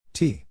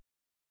T.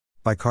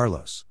 By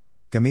Carlos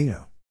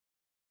Gamino.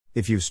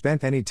 If you've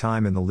spent any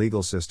time in the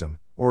legal system,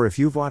 or if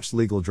you've watched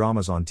legal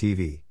dramas on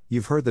TV,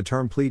 you've heard the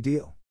term plea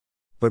deal.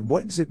 But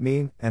what does it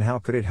mean, and how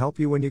could it help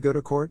you when you go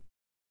to court?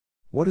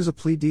 What is a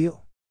plea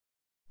deal?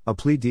 A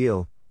plea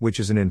deal, which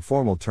is an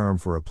informal term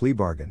for a plea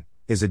bargain,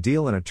 is a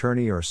deal an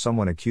attorney or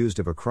someone accused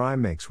of a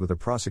crime makes with a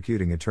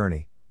prosecuting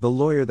attorney, the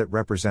lawyer that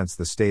represents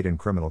the state in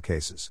criminal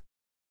cases.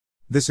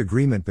 This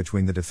agreement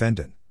between the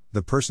defendant,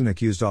 the person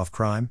accused of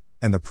crime,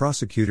 and the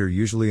prosecutor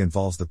usually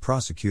involves the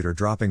prosecutor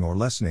dropping or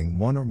lessening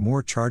one or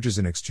more charges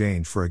in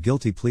exchange for a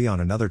guilty plea on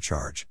another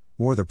charge,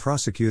 or the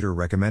prosecutor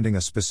recommending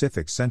a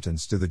specific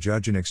sentence to the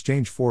judge in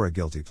exchange for a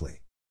guilty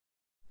plea.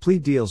 Plea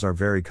deals are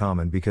very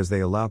common because they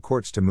allow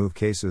courts to move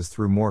cases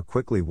through more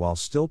quickly while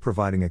still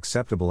providing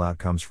acceptable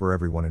outcomes for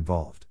everyone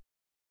involved.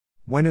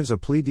 When does a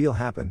plea deal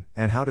happen,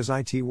 and how does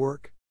it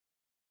work?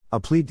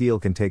 A plea deal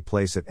can take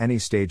place at any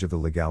stage of the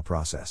legal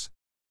process.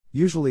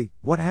 Usually,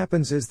 what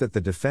happens is that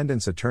the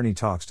defendant's attorney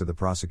talks to the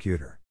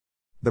prosecutor.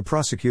 The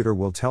prosecutor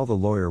will tell the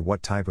lawyer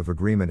what type of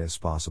agreement is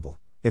possible,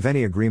 if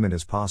any agreement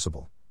is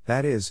possible,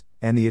 that is,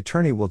 and the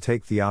attorney will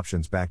take the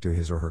options back to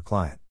his or her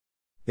client.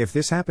 If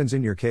this happens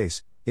in your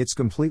case, it's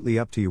completely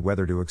up to you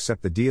whether to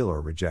accept the deal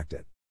or reject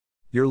it.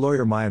 Your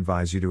lawyer might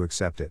advise you to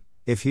accept it,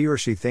 if he or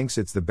she thinks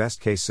it's the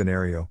best case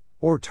scenario,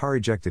 or to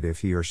reject it if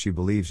he or she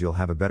believes you'll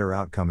have a better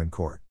outcome in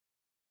court.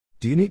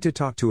 Do you need to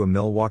talk to a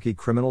Milwaukee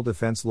criminal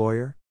defense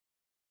lawyer?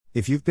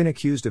 If you've been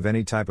accused of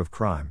any type of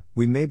crime,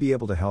 we may be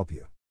able to help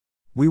you.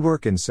 We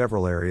work in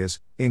several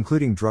areas,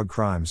 including drug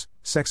crimes,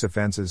 sex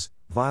offenses,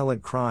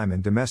 violent crime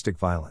and domestic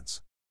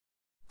violence.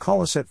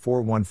 Call us at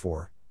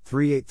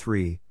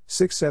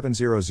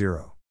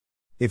 414-383-6700.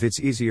 If it's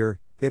easier,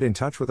 get in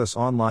touch with us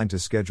online to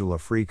schedule a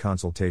free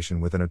consultation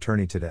with an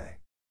attorney today.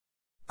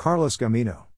 Carlos Gamino.